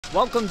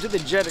Welcome to the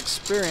Jet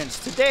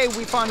Experience. Today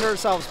we find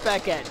ourselves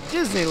back at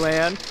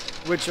Disneyland,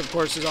 which of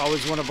course is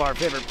always one of our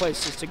favorite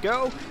places to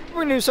go. We're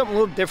going to do something a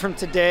little different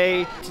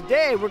today.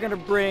 Today we're going to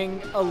bring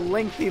a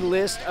lengthy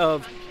list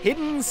of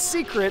hidden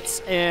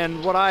secrets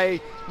and what I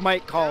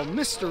might call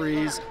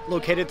mysteries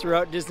located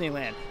throughout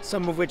Disneyland.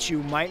 Some of which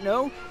you might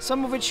know,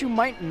 some of which you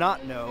might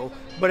not know.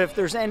 But if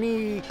there's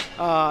any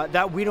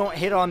that we don't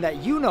hit on that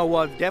you know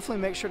of,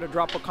 definitely make sure to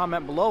drop a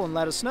comment below and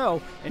let us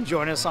know and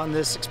join us on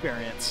this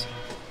experience.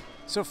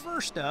 So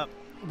first up,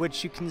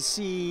 which you can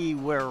see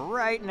we're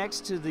right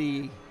next to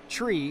the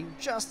tree,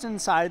 just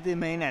inside the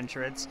main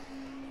entrance,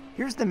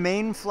 here's the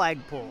main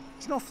flagpole.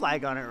 There's no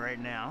flag on it right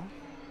now,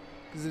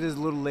 because it is a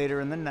little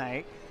later in the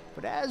night.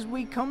 But as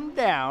we come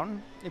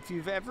down, if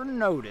you've ever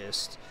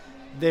noticed,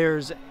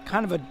 there's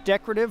kind of a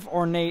decorative,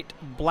 ornate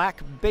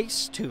black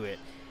base to it.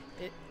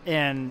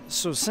 And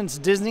so since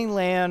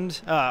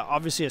Disneyland,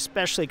 obviously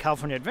especially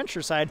California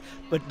Adventure side,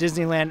 but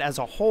Disneyland as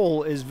a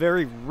whole is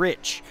very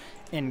rich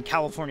in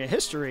California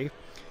history,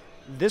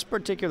 this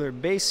particular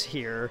base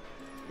here,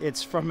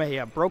 it's from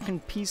a broken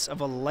piece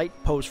of a light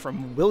post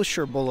from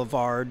Wilshire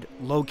Boulevard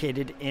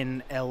located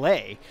in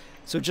LA.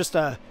 So just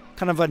a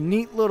kind of a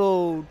neat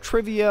little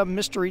trivia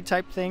mystery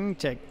type thing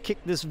to kick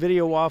this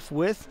video off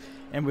with,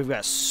 and we've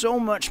got so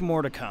much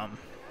more to come.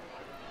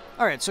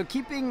 Alright, so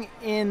keeping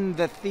in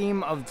the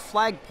theme of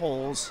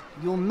flagpoles,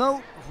 you'll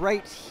note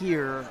right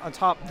here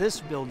atop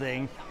this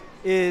building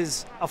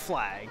is a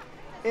flag.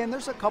 And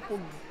there's a couple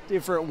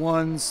different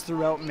ones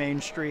throughout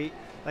Main Street.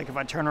 Like if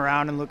I turn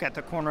around and look at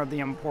the corner of the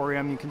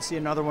Emporium, you can see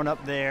another one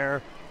up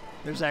there.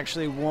 There's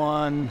actually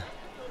one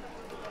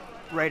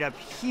right up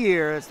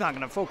here. It's not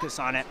going to focus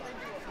on it.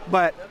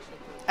 But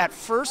at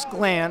first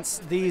glance,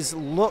 these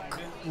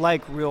look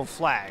like real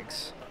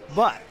flags.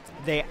 But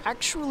they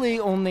actually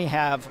only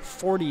have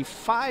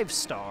 45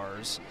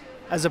 stars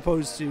as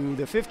opposed to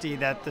the 50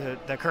 that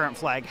the current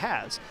flag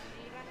has.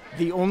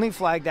 The only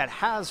flag that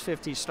has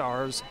 50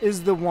 stars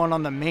is the one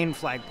on the main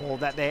flagpole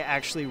that they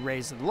actually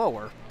raise and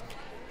lower.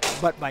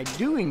 But by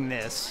doing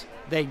this,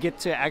 they get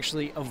to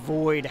actually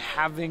avoid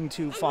having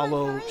to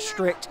follow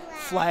strict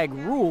flag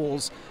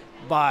rules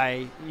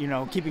by, you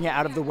know, keeping it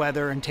out of the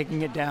weather and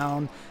taking it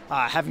down,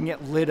 having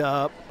it lit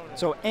up.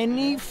 So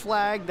any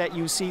flag that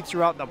you see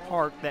throughout the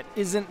park that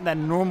isn't the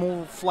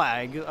normal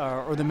flag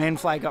or the main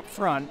flag up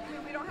front,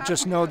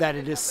 just know that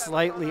it is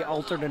slightly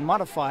altered and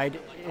modified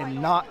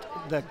and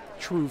not the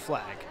true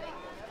flag.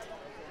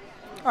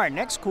 Alright,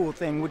 next cool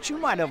thing, which you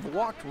might have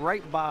walked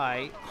right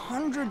by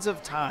hundreds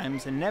of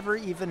times and never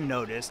even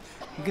noticed.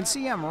 You can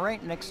see I'm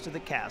right next to the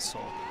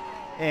castle.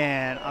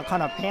 And I'll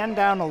kind of pan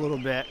down a little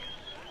bit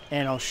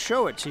and I'll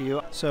show it to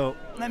you. So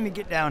let me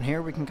get down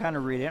here, we can kind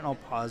of read it, and I'll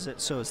pause it.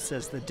 So it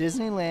says the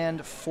Disneyland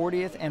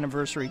 40th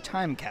Anniversary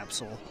Time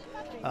Capsule.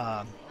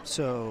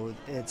 So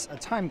it's a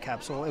time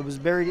capsule. It was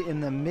buried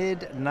in the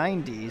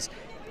mid-90s,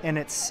 and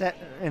it's set,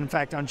 in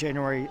fact, on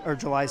July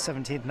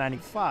 17th,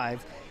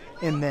 95,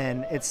 and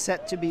then it's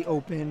set to be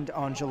opened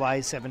on July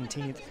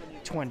 17th,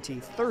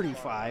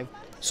 2035.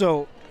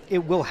 So it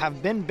will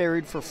have been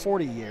buried for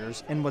 40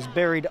 years and was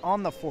buried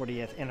on the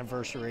 40th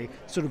anniversary,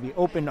 so it'll be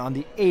opened on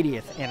the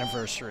 80th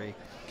anniversary.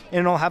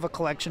 And it'll have a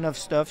collection of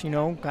stuff, you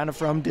know, kind of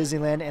from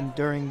Disneyland and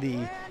during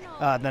the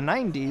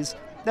 90s.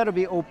 That'll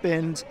be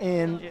opened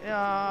in,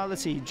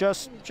 let's see,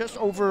 just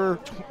over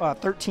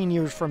 13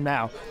 years from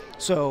now.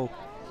 So,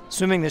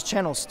 assuming this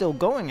channel's still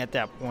going at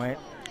that point,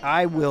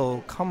 I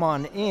will come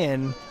on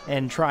in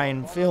and try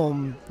and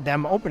film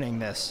them opening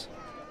this.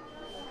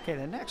 Okay,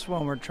 the next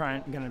one we're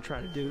gonna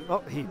try to do,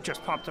 oh, he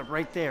just popped up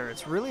right there.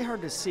 It's really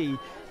hard to see,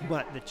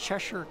 but the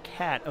Cheshire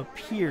Cat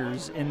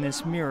appears in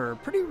this mirror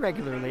pretty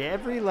regularly,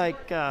 every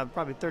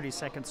probably 30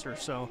 seconds or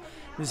so.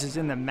 This is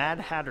in the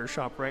Mad Hatter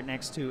shop right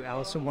next to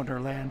Alice in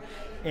Wonderland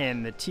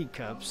and the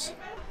teacups.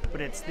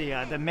 But it's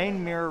the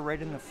main mirror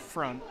right in the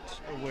front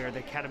where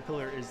the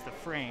caterpillar is the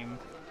frame,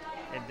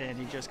 and then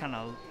he just kind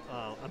of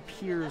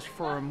appears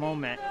for a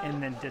moment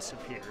and then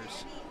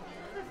disappears.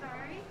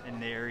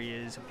 And there he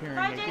is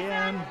appearing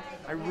again.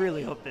 I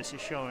really hope this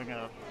is showing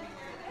up.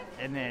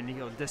 And then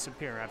he'll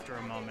disappear after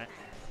a moment.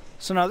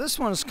 So now this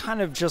one's kind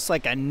of just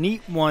like a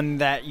neat one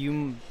that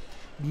you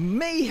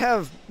may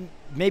have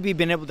maybe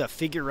been able to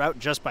figure out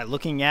just by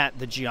looking at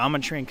the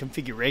geometry and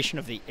configuration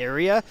of the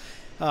area.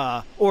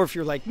 Or if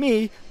you're like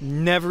me,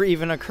 never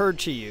even occurred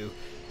to you.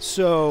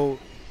 So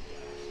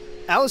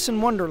Alice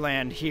in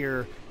Wonderland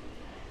here,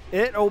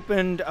 it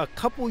opened a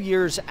couple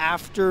years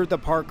after the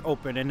park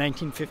opened in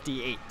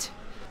 1958.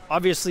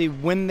 Obviously,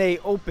 when they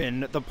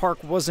opened, the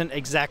park wasn't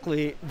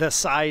exactly the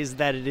size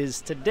that it is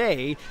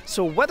today.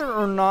 So whether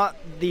or not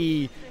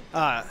the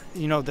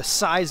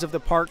size of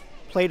the park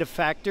played a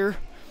factor,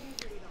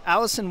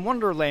 Alice in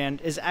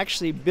Wonderland is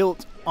actually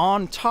built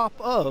on top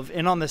of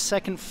and on the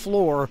second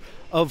floor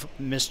of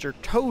Mr.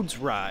 Toad's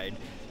ride.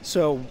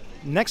 So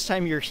next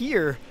time you're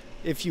here,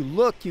 if you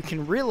look, you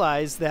can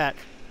realize that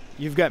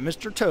you've got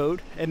Mr.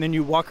 Toad, and then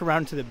you walk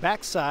around to the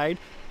back side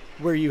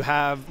where you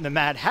have the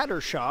Mad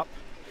Hatter shop,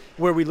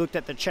 where we looked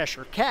at the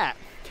Cheshire Cat,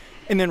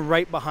 and then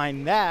right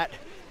behind that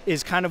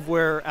is kind of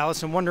where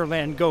Alice in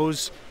Wonderland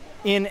goes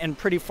in and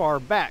pretty far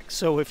back.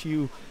 So if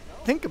you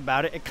think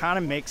about it, it kind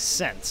of makes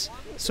sense.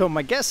 So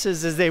my guess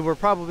is they were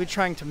probably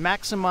trying to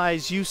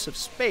maximize use of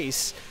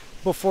space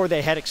before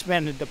they had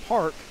expanded the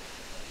park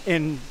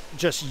and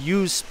just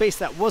use space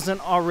that wasn't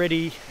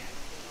already,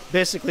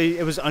 basically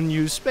it was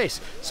unused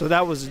space. So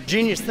that was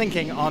genius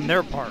thinking on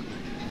their part.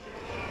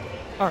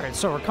 All right,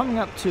 so we're coming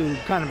up to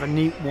kind of a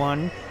neat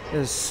one.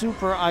 This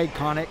super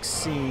iconic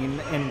scene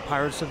in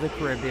Pirates of the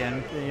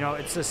Caribbean. You know,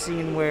 it's a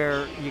scene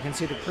where you can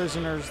see the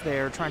prisoners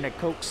there trying to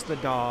coax the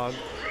dog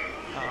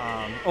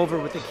over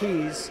with the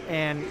keys,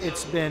 and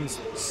it's been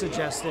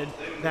suggested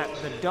that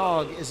the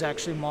dog is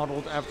actually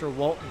modeled after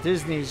Walt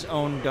Disney's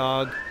own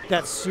dog.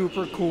 That's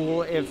super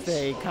cool if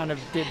they kind of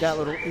did that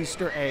little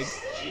Easter egg.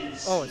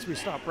 Oh, as we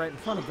stop right in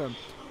front of them,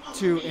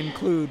 to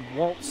include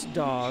Walt's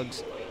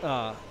dog's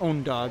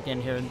own dog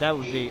in here, and that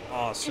would be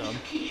awesome.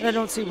 And I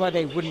don't see why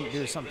they wouldn't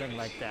do something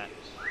like that.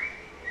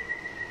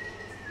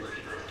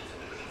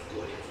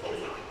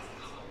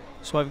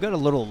 So I've got a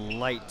little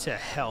light to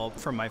help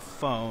from my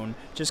phone,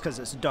 just because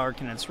it's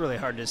dark and it's really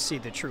hard to see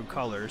the true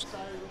colors.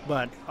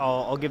 But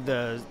I'll give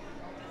the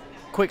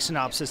quick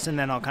synopsis and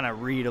then I'll kind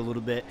of read a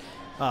little bit.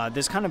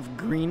 This kind of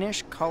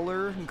greenish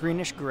color,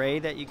 greenish gray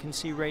that you can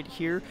see right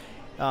here,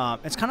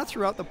 it's kind of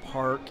throughout the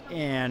park,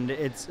 and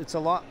it's a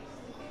lot,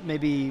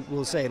 maybe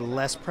we'll say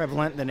less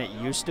prevalent than it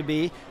used to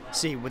be.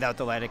 See, without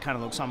the light, it kind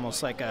of looks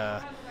almost like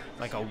a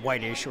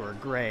whitish or a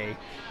gray.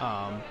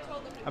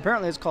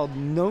 Apparently it's called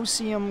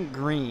no-see-um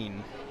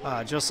green,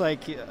 just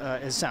like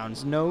it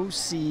sounds,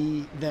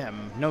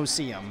 no-see-them,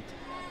 no-see-um.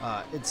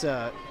 It's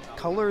a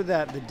color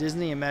that the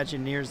Disney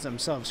Imagineers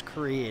themselves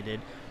created,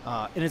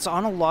 and it's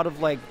on a lot of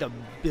like the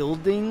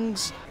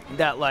buildings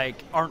that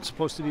like aren't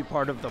supposed to be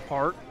part of the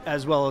park,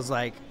 as well as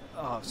like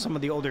some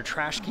of the older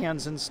trash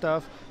cans and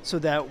stuff, so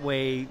that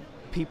way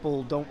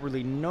people don't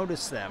really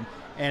notice them.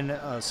 And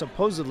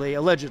supposedly,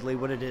 allegedly,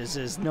 what it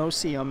is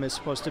no-see-um is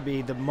supposed to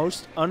be the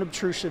most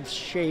unobtrusive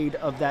shade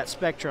of that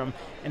spectrum,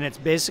 and it's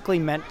basically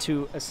meant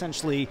to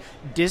essentially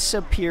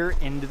disappear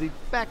into the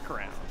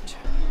background.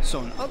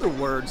 So in other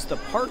words, the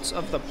parts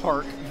of the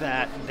park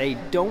that they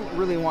don't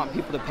really want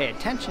people to pay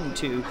attention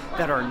to,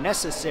 that are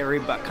necessary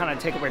but kind of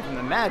take away from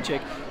the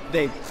magic,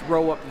 they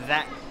throw up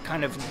that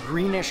kind of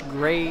greenish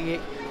gray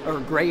or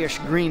grayish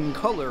green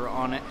color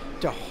on it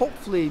to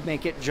hopefully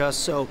make it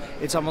just so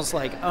it's almost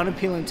like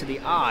unappealing to the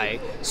eye,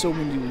 so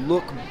when you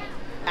look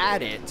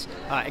at it,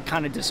 it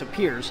kind of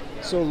disappears.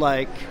 So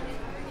like,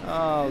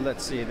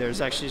 let's see,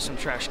 there's actually some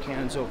trash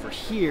cans over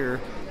here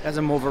as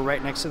I'm over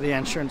right next to the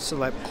entrance to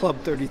like Club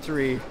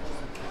 33.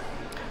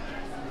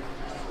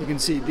 You can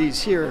see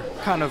these here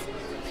kind of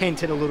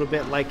painted a little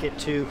bit like it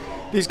too.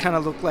 These kind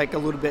of look like a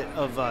little bit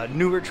of a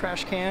newer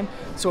trash can,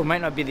 so it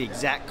might not be the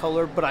exact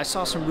color, but I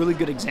saw some really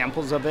good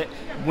examples of it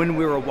when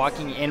we were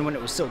walking in when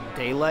it was still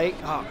daylight.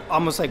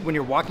 Almost like when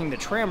you're walking the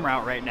tram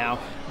route right now,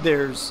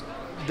 there's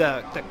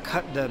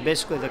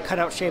basically the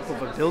cutout shape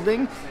of a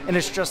building, and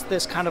it's just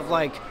this kind of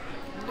like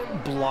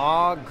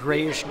blah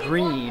grayish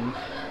green,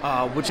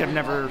 which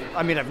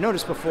I've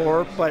noticed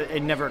before, but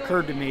it never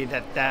occurred to me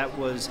that that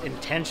was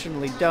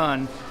intentionally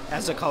done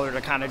as a color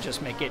to kind of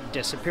just make it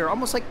disappear,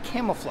 almost like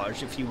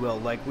camouflage, if you will,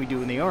 like we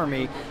do in the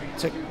Army,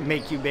 to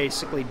make you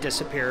basically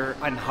disappear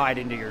and hide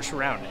into your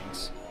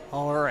surroundings.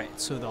 All right,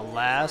 so the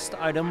last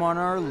item on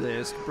our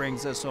list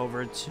brings us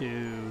over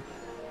to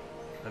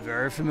a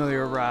very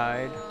familiar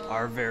ride,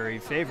 our very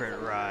favorite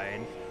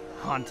ride,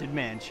 Haunted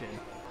Mansion.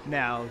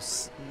 Now,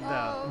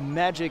 the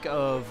magic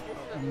of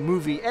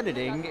movie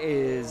editing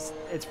is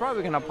it's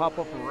probably going to pop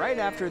up right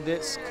after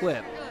this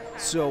clip.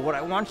 So what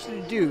I want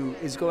you to do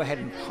is go ahead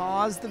and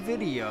pause the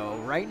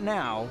video right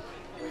now,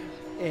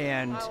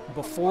 and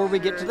before we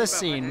get to the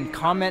scene,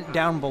 comment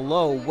down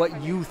below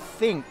what you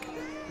think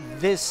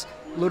this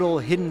little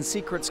hidden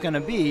secret's going to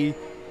be,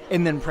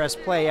 and then press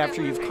play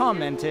after you've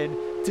commented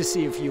to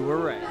see if you were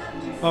right.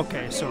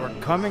 Okay, so we're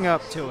coming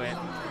up to it.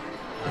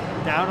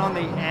 Down on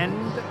the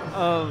end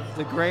of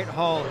the Great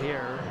Hall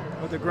here,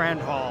 or the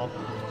Grand Hall,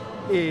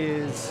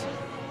 is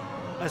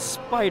a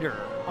spider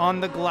on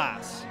the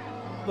glass.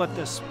 But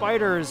the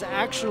spider is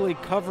actually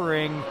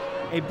covering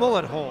a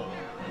bullet hole.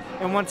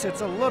 And once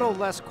it's a little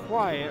less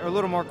quiet, or a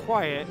little more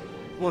quiet,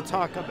 we'll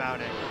talk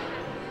about it.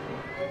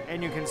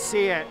 And you can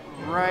see it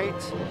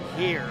right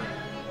here.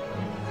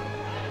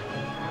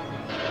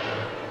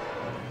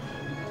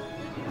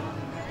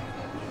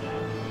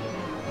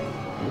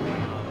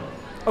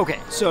 Okay,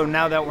 so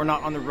now that we're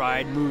not on the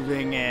ride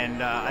moving,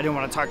 and I didn't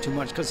want to talk too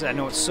much because I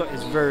know it's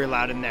very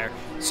loud in there.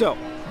 So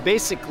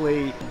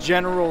basically,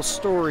 general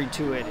story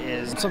to it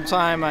is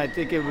sometime, I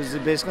think it was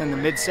basically in the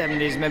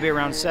mid-70s, maybe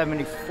around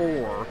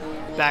 74,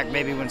 back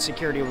maybe when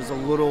security was a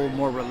little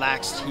more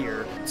relaxed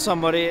here.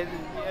 Somebody,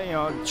 you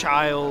know, a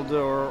child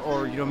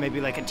or you know,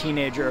 maybe like a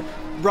teenager,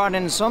 brought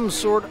in some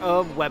sort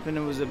of weapon.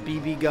 It was a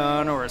BB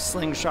gun or a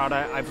slingshot.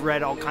 I've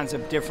read all kinds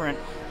of different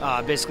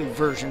basically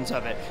versions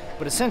of it,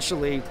 but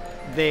essentially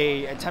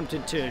they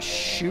attempted to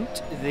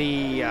shoot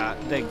the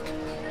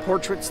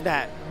portraits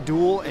that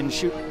duel and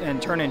shoot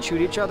and turn and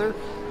shoot each other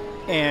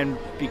And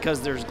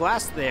because there's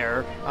glass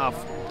there,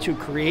 to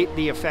create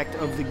the effect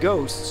of the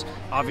ghosts,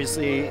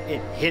 obviously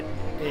it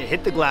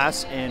hit the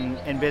glass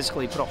and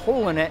basically put a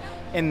hole in it,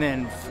 and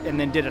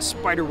then did a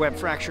spiderweb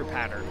fracture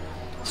pattern.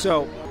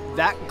 So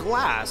that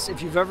glass,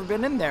 if you've ever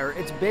been in there,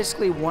 it's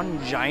basically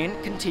one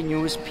giant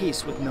continuous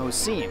piece with no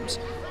seams.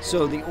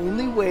 So the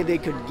only way they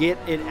could get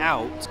it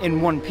out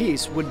in one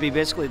piece would be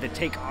basically to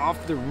take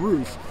off the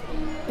roof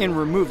and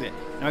remove it.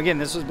 Now again,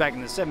 this was back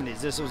in the 70s.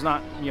 This was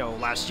not,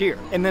 last year.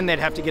 And then they'd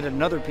have to get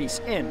another piece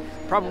in,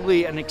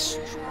 probably an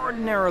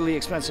extraordinarily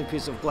expensive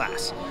piece of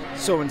glass.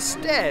 So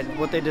instead,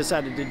 what they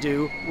decided to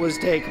do was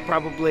take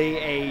probably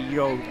a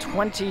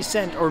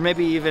 20-cent, or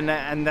maybe even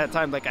at that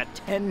time like a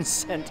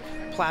 10-cent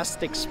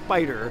plastic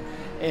spider,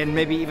 and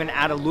maybe even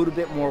add a little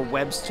bit more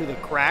webs to the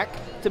crack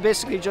to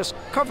basically just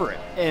cover it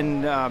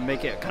and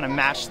make it kind of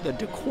match the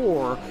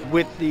decor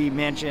with the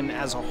mansion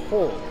as a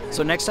whole.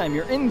 So next time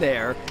you're in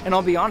there, and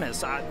I'll be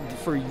honest,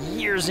 for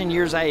years and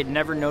years I had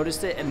never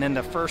noticed it, and then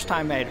the first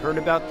time I had heard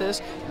about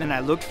this, and then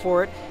I looked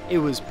for it, it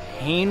was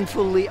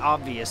painfully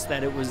obvious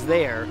that it was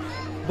there,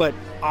 but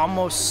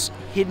almost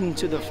hidden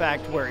to the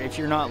fact where if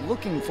you're not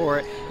looking for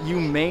it, you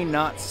may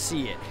not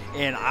see it.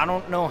 And I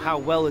don't know how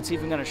well it's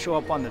even going to show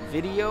up on the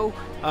video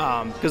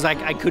because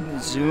I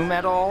couldn't zoom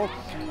at all,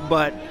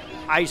 but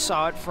I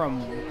saw it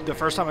from the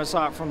first time I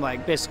saw it from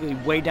like basically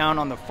way down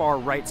on the far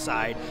right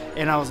side,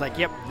 and I was like,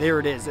 yep, there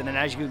it is. And then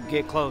as you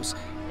get close,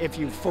 if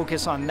you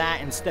focus on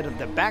that instead of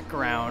the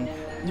background,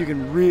 you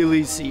can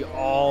really see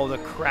all the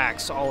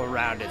cracks all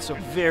around it. So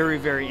very,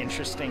 very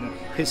interesting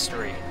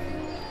history.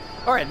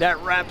 All right, that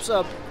wraps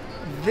up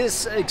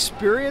this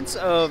experience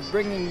of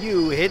bringing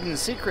you hidden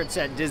secrets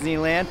at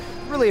Disneyland.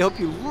 Really hope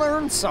you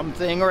learned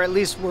something, or at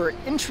least were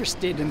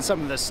interested in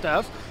some of this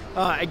stuff.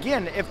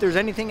 Again, if there's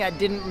anything I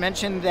didn't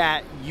mention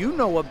that you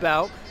know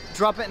about,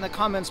 drop it in the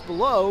comments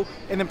below,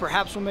 and then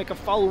perhaps we'll make a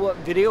follow-up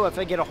video if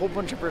I get a whole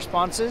bunch of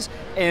responses,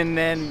 and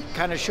then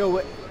kind of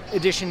show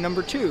edition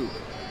number 2.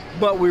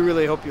 But we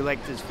really hope you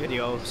liked this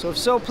video. So if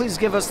so, please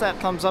give us that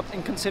thumbs up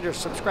and consider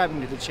subscribing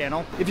to the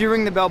channel. If you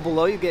ring the bell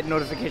below, you get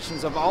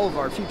notifications of all of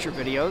our future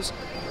videos.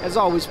 As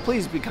always,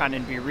 please be kind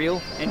and be real,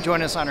 and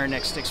join us on our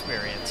next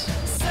experience.